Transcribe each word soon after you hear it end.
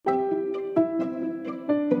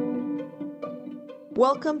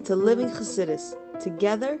Welcome to Living Chassidus.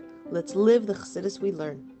 Together, let's live the Chassidus we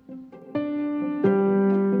learn.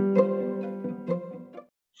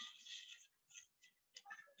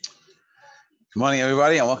 Good morning,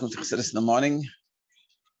 everybody, and welcome to Chassidus in the morning.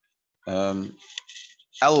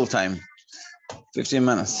 Elul time, 15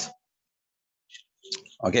 minutes.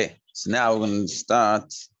 Okay, so now we're going to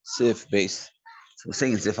start Sif base. So we're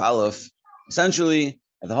saying Sif Aleph. Essentially,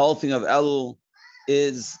 the whole thing of Elul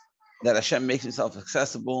is that Hashem makes himself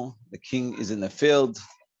accessible. The king is in the field.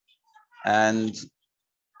 And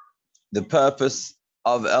the purpose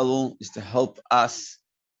of Elul is to help us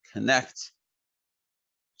connect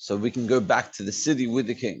so we can go back to the city with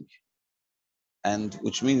the king. And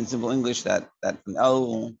which means in simple English that in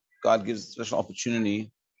Elul, God gives a special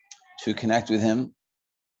opportunity to connect with him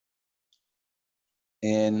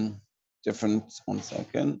in different, one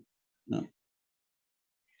second. No.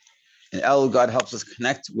 In Elul, God helps us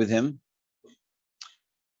connect with him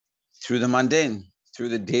through the mundane, through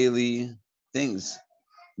the daily things,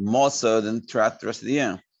 more so than throughout the rest of the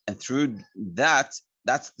year. And through that,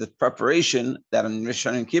 that's the preparation that in Rosh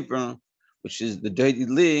Hashanah and Kippur, which is the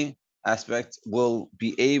leDodi aspect, will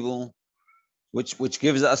be able, which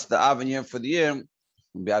gives us the avenue for the year,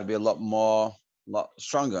 will be able to be a lot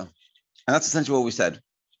stronger. And that's essentially what we said.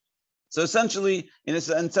 So essentially, in a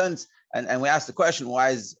sense, and we asked the question, why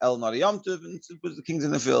is El not a Yom Tov? And because the king's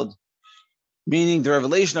in the field. Meaning the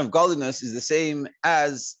revelation of godliness is the same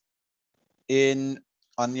as on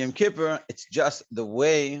Yom Kippur. It's just the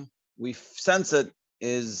way we sense it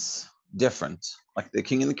is different. Like the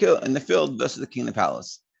king in the field versus the king in the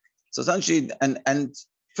palace. So essentially, and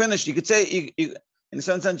finished, you could say, in a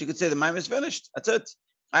certain sense, you could say the mime is finished. That's it.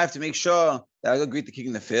 I have to make sure that I go greet the king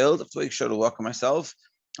in the field. I have to make sure to work on myself.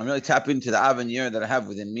 I'm really tapping into the avenue that I have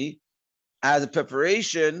within me as a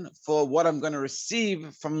preparation for what I'm going to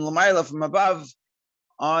receive from Lamaila, from above,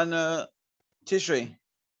 on Tishrei.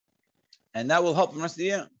 And that will help the rest of the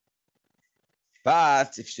year.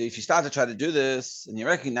 But if you start to try to do this, and you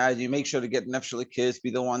recognize, you make sure to get Nefesh Kiss, be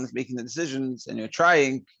the one that's making the decisions, and you're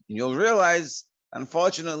trying, and you'll realize,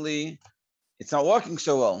 unfortunately, it's not working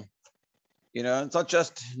so well. You know, it's not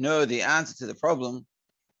just know the answer to the problem,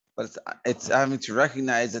 but it's having to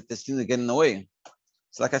recognize that there's things that get in the way.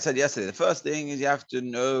 So like I said yesterday, the first thing is you have to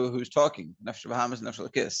know who's talking. Nefesh Bahamas,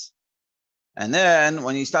 Nefesh Kiss. And then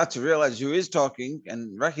when you start to realize who is talking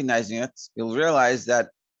and recognizing it, you'll realize that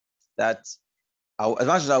as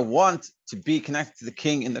much as I want to be connected to the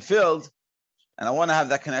king in the field, and I want to have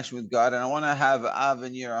that connection with God, and I want to have Av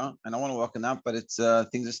and Yira, and I want to work on that, but it's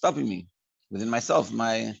things are stopping me within myself,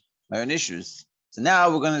 my own issues. So now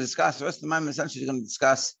we're going to discuss, the rest of the time essentially going to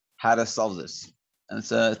discuss how to solve this. And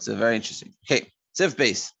it's a very interesting. Okay, Sif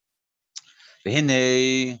base.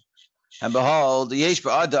 And behold, Yesh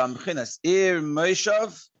ba'adam b'chinas ir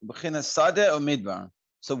moishav b'chinas sadeh or midbar.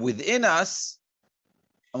 So within us,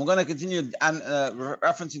 and we're going to continue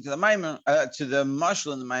referencing to the Maimon, to the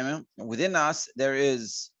Mashal in the Maimon. Within us, there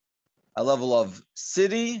is a level of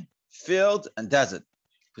city, field, and desert.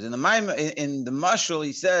 Because in the Maimon, in the Mashal,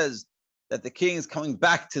 he says that the king is coming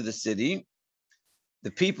back to the city. The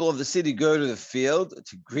people of the city go to the field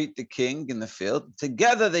to greet the king in the field.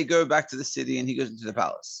 Together, they go back to the city, and he goes into the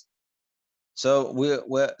palace. So we're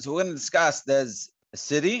going to discuss. There's a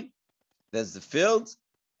city, there's the field,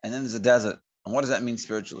 and then there's a desert. And what does that mean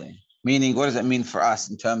spiritually? Meaning, what does that mean for us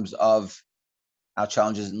in terms of our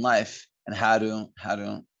challenges in life and how to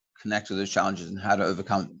connect with those challenges and how to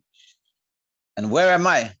overcome them? And where am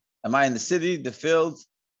I? Am I in the city, the field,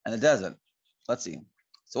 and the desert? Let's see.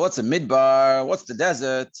 So what's a midbar? What's the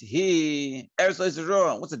desert? What's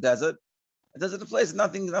a desert? A desert is a place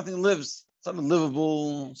nothing lives. It's not a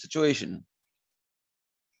livable situation.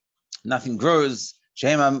 Nothing grows.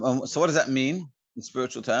 So what does that mean in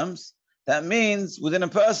spiritual terms? That means within a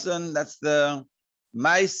person, that's the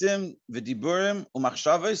maisim, v'diburim,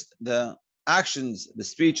 umachshavos, the actions, the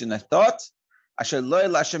speech, and the thought, asher lo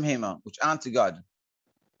l'Hashem hema, which aren't to God.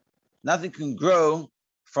 Nothing can grow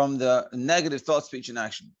from the negative thought, speech, and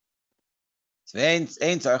action. So we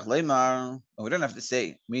don't have to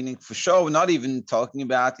say, meaning for sure, we're not even talking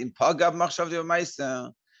about impagav machshavos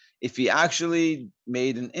ma'isa. If he actually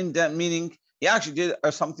made an indent, meaning he actually did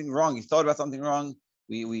something wrong, he thought about something wrong.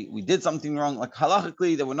 We did something wrong, like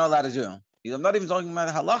halachically, that we're not allowed to do. I'm not even talking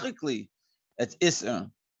about halachically. It's isr.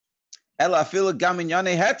 Ela afilu gam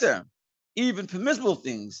inyane heter. Even permissible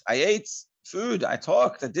things. I ate food. I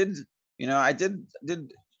talked. I did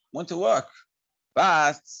went to work.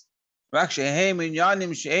 But But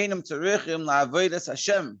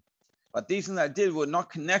these things I did were not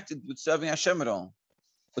connected with serving Hashem at all.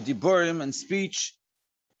 But diburim and speech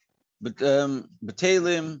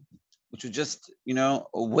Batalim, which was just, a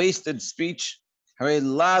wasted speech.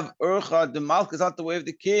 Love urcha, the malch is not the way of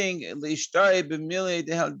the king.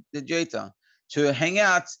 To hang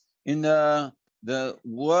out in the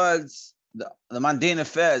words, the mundane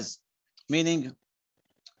affairs, meaning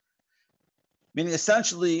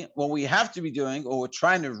essentially what we have to be doing, or we're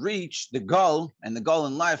trying to reach the goal, and the goal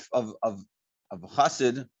in life of a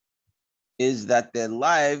chassid is that their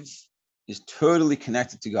lives is totally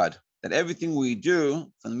connected to God. That everything we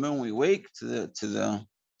do from the moment we wake till the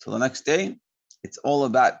next day, it's all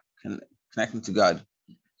about connecting to God.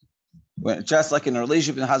 Just like in a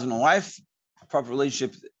relationship with a husband and wife, a proper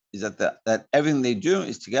relationship is that everything they do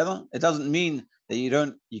is together. It doesn't mean that you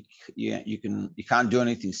can't do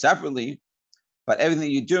anything separately, but everything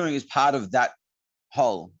that you're doing is part of that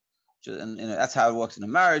whole. And that's how it works in a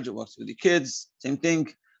marriage. It works with your kids. Same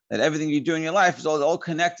thing. That everything you do in your life is all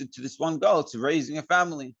connected to this one goal, to raising a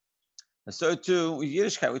family. And so too with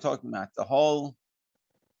Yiddishkeit, we're talking about the whole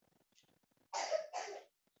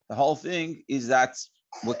thing is that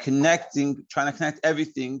we're trying to connect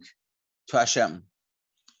everything to Hashem.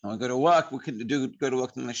 When we go to work, we can go to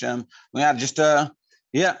work to Hashem. We have just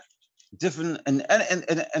different, and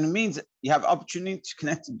it means you have opportunity to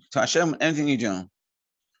connect to Hashem with anything you do.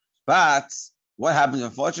 But what happens,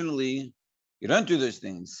 unfortunately, you don't do those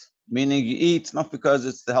things. Meaning you eat not because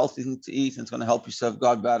it's the healthy thing to eat and it's going to help you serve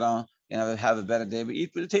God better, have a better day, but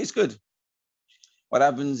eat, but it tastes good. What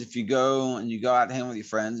happens if you go out and hang with your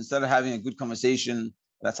friends, instead of having a good conversation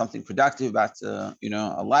about something productive, about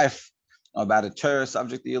a life, about a Torah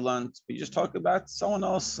subject that you learned, but you just talk about someone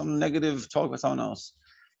else, some negative talk about someone else,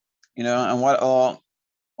 or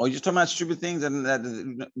you just talk about stupid things and that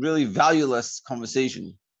really valueless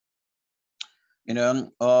conversation,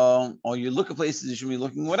 or you look at places you shouldn't be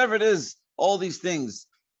looking, whatever it is, all these things,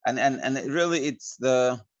 and it really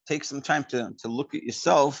take some time to look at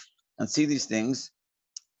yourself and see these things.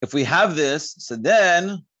 If we have this, so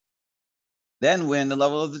then we're in the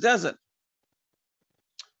level of the desert.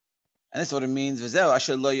 And this is what it means. This is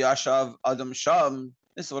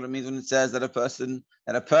what it means when it says that a person,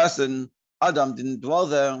 Adam, didn't dwell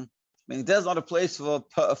there. Meaning there's not a place for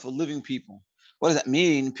living people. What does that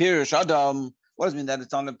mean? Pirush Adam. What does it mean that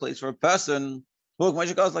it's not a place for a person? Look,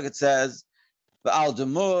 Moshe goes like it says, "Al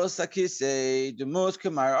demus akise demus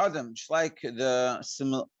kamar Adam." Just like the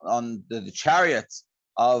chariot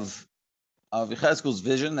of Yechezkel's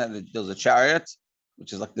vision, that there's a chariot,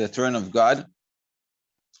 which is like the throne of God.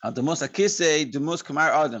 Al demus akise demus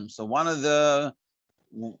kamar Adam. So one of the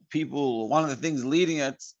things leading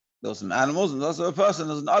it, there's some animals, and there's also a person.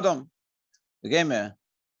 There's an Adam. The game here.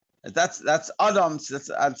 That's Adam. So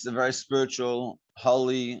that's a very spiritual,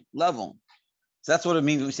 holy level. So that's what it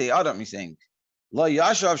means when we say Adam. He's saying Lo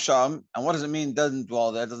Yashav Sham, and what does it mean? Doesn't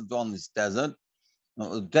dwell there. Doesn't dwell in this desert.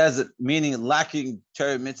 Desert meaning lacking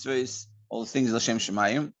Torah mitzvahs, all the things L'Shem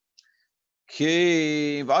Shemayim. Because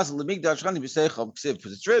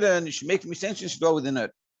it's written, you should make me sanctuary, you should dwell within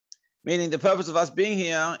it. Meaning the purpose of us being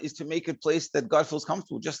here is to make a place that God feels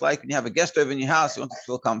comfortable. Just like when you have a guest over in your house, you want to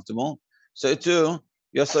feel comfortable. So too,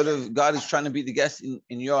 God is trying to be the guest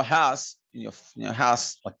in your house, in your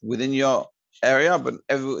house, like within your area, but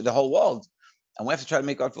the whole world. And we have to try to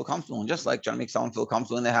make God feel comfortable. And just like trying to make someone feel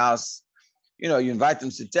comfortable in the house, you invite them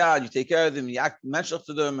to sit down, you take care of them, you act menschlich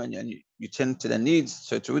to them, and you tend to their needs.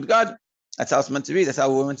 So too with God, that's how it's meant to be. That's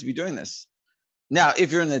how we're meant to be doing this. Now,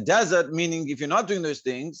 if you're in the desert, meaning if you're not doing those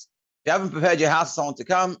things, if you haven't prepared your house for someone to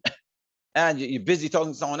come, and you're busy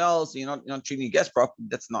talking to someone else, you're not treating your guests properly,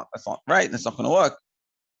 that's not right. That's not going to work.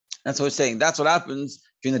 That's what we're saying. That's what happens if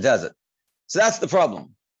you're in the desert. So that's the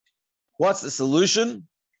problem. What's the solution?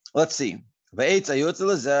 Let's see.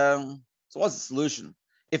 So what's the solution?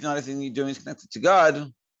 If not everything you're doing is connected to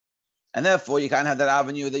God, and therefore you can't have that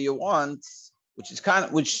avenue that you want, which is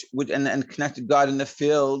and connected God in the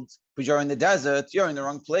field, but you're in the desert, you're in the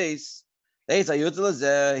wrong place. It's written,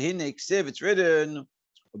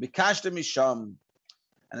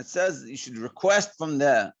 and it says you should request from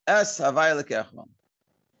there.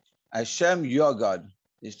 Hashem, your God.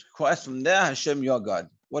 You should request from there, Hashem, your God.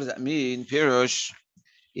 What does that mean? Pirush.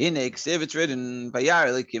 It's written,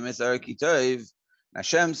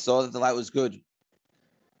 Hashem saw that the light was good.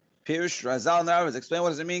 Pirush Razal now has explained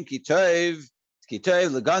what does it mean? Kitov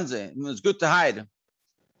leganze. It was good to hide.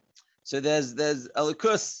 So there's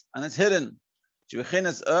elikus, and it's hidden.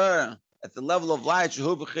 At the level of light, which is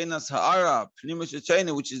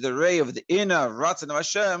the ray of the inner Ratzon of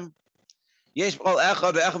Hashem.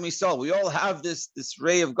 We all have this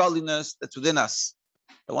ray of godliness that's within us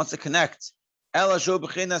that wants to connect. But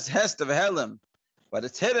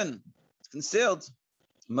it's hidden, it's concealed.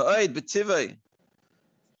 Ma'od b'tivay.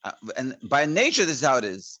 And by nature, this is how it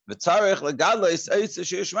is. We have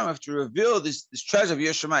to reveal this treasure of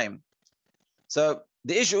Yerushalayim. So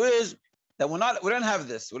the issue is that we don't have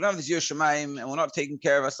this. We don't have this Yerushalayim, and we're not taking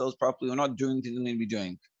care of ourselves properly. We're not doing things we need to be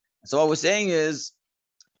doing. So what we're saying is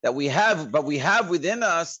that we have within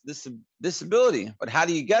us this ability. But how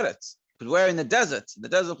do you get it? Because we're in the desert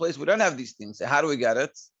place. We don't have these things. So how do we get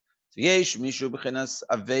it? So yesh mishu b'chinas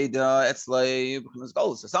aveda etzlei b'chinas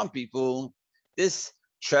golus. So some people, this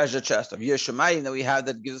treasure chest of Yerushalayim that we have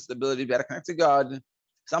that gives us the ability to be able to connect to God.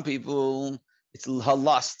 Some people, it's her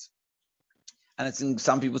lust. And it's in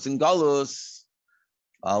some people it's in Galus.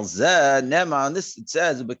 Al zeh nema, and this it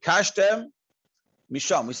says, Bekashtem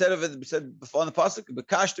Misham. We said before in the Pasuk,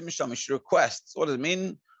 Bekashtem Misham, you should request. So what does it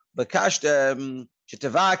mean? Bekashtem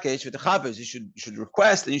Shetavakesh v'techapes. You should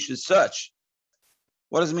request and you should search.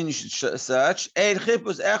 What does it mean you should search? So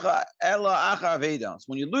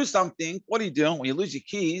when you lose something, what are you doing? When you lose your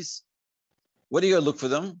keys, what do you look for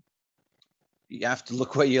them? You have to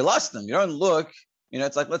look where you lost them. You don't look,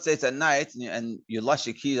 it's like, let's say it's at night and you lost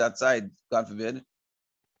your keys outside, God forbid.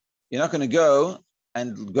 You're not going to go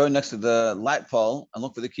next to the light pole and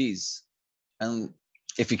look for the keys. And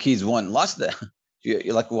if your keys weren't lost there,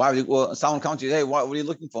 you're like, someone comes to you, hey, what are you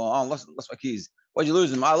looking for? Oh, I lost my keys. Why'd you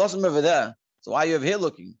lose them? I lost them over there. So why are you over here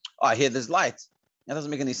looking? Oh, I hear there's light. That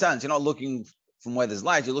doesn't make any sense. You're not looking from where there's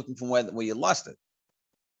light. You're looking from where you lost it.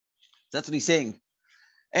 That's what he's saying.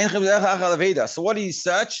 So what do you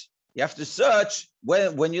search? You have to search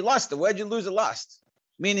when you lost it. Where'd you lose it last?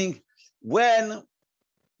 Meaning when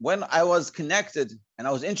I was connected and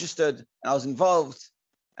I was interested and I was involved,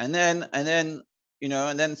 and then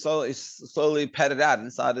slowly petted out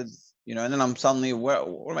and started, and then I'm suddenly, what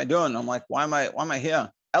am I doing? I'm like, why am I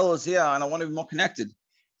here? El is here and I want to be more connected.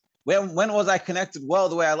 When was I connected well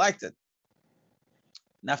the way I liked it?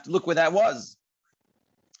 And I have to look where that was.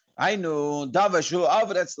 I know now this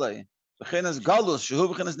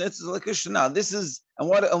is, and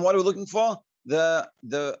what are we looking for? The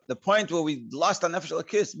point where we lost our nefesh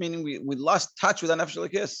elokis, meaning we lost touch with our nefesh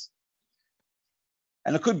elokis.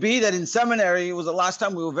 And it could be that in seminary it was the last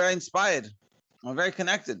time we were very inspired, we were very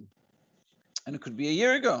connected. And it could be a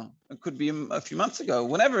year ago. It could be a few months ago.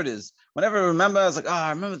 Whenever it is. Whenever I remember, I was like,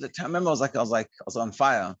 I remember the time. I was on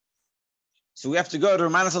fire. So we have to go to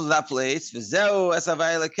remind ourselves of that place. And this is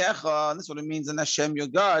what it means in Hashem, your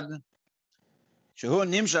God. Which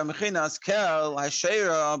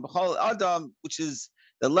is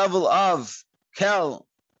the level of kel,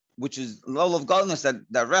 which is the level of godliness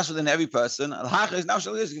that rests within every person.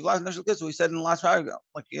 We said in the last paragraph,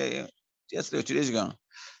 yesterday or 2 days ago.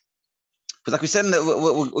 Because like we said,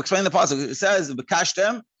 we'll explain the passage. It says,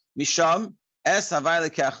 "Bekashtem misham es havai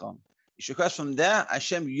lekecha." You should request from there,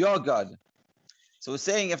 Hashem, your God. So we're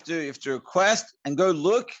saying you have to request and go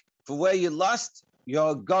look for where you lost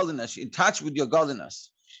your godliness, in touch with your godliness.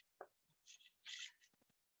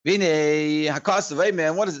 Vine hakas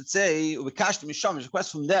man. What does it say? Bekashtem misham. You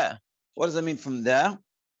request from there. What does that mean from there?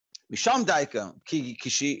 Misham daika ki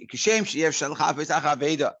kishem sheyev shel chafetz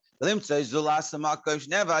achaveda.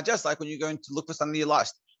 Never, just like when you're going to look for something you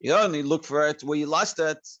lost. You only look for it where you lost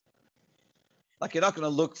it. Like you're not going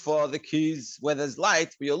to look for the keys where there's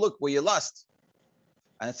light, but you'll look where you lost.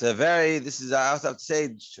 And it's I also have to say,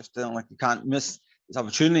 just like you can't miss this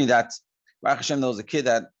opportunity that, Baruch Hashem, there was a kid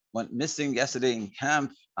that went missing yesterday in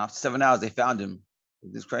camp. After 7 hours, they found him.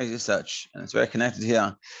 This crazy search. And it's very connected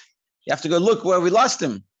here. You have to go look where we lost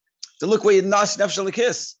him. To look where you lost nefesh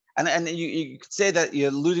elokis. And you could say that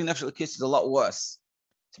you're losing nefesh elokis is a lot worse.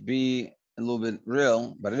 To be a little bit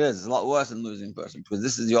real, but it is. It's a lot worse than losing a person because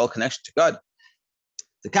this is your connection to God.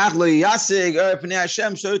 The kachlo yasig pnei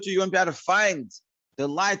Hashem, so too you won't be able to find the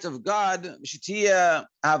light of God. But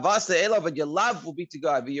your love will be to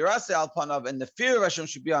God. And the fear of Hashem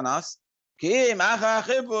should be on us. We have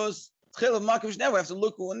to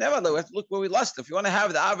look. We have to look where we lost. If you want to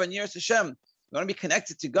have the Ava and Yiras Hashem, you want to be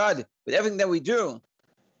connected to God with everything that we do,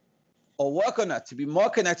 or work on it to be more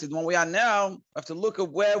connected than we are now. We have to look at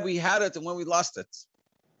where we had it and when we lost it.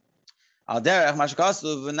 Like I said,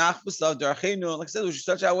 we should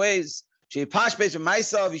search our ways. You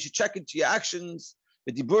should check into your actions,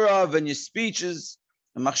 the diburav and your speeches,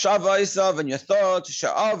 and machshava and your thoughts.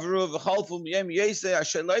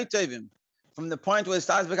 From the point where it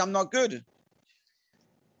starts to become not good.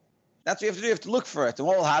 That's what you have to do. You have to look for it. And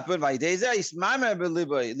what will happen? You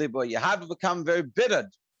have to become very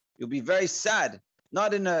bitter. You'll be very sad,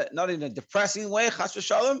 not in a depressing way, chas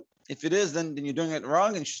v'shalom. If it is, then you're doing it wrong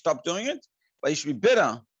and you should stop doing it. But you should be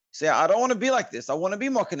bitter. Say, I don't want to be like this. I want to be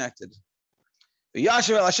more connected.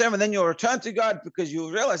 Yashav el Hashem, and then you'll return to God because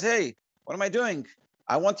you'll realize, hey, what am I doing?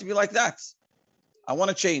 I want to be like that. I want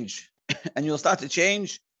to change. And you'll start to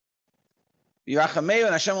change. Yerachameu,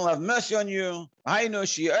 and Hashem will have mercy on you. And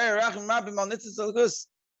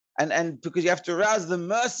because you have to arouse the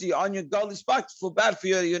mercy on your godly spark to feel bad for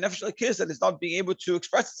your nefesh lekis that it's not being able to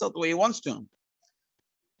express itself the way he wants to.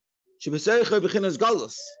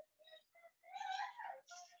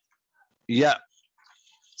 Yeah.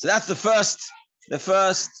 So that's the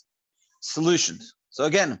first solution. So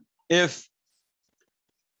again, if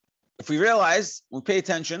we realize, we pay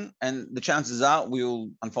attention, and the chances are we will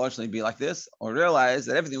unfortunately be like this, or realize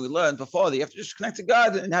that everything we learned before, that you have to just connect to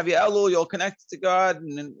God and have your Elul, you'll connect to God,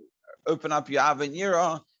 and then open up your Ava and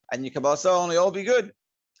Yira, and your Kabbalah Soul, and you'll all be good.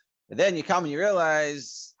 But then you come and you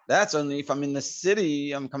realize, that's only if I'm in the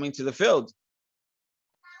city, I'm coming to the field.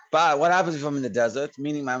 But what happens if I'm in the desert?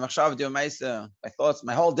 Meaning my machshav d'omaisa, my thoughts,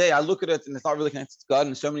 my whole day, I look at it and it's not really connected to God.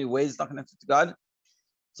 In so many ways, it's not connected to God.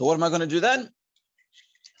 So what am I going to do then?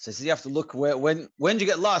 So you have to look when did you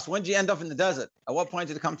get lost? When did you end up in the desert? At what point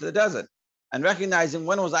did it come to the desert? And recognizing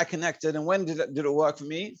when was I connected and when did it work for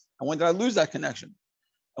me? And when did I lose that connection?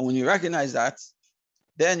 And when you recognize that,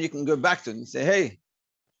 then you can go back to it and say, hey,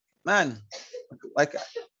 man, like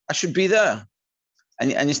I should be there.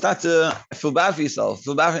 And you start to feel bad for yourself,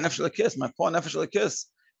 feel bad for nefesh lekis, my poor nefesh lekis.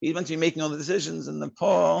 He's meant to be making all the decisions, and the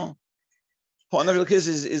poor nefesh lekis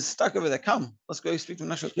is stuck over there. Come, let's go speak to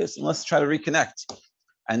nefesh lekis and let's try to reconnect.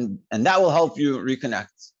 And that will help you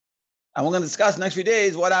reconnect. And we're going to discuss the next few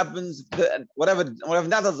days what happens, whatever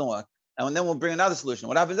that doesn't work. And then we'll bring another solution.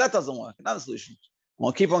 What happens that doesn't work? Another solution. And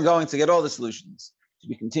we'll keep on going to get all the solutions to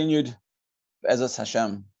be continued. Be'ezras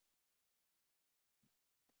Hashem.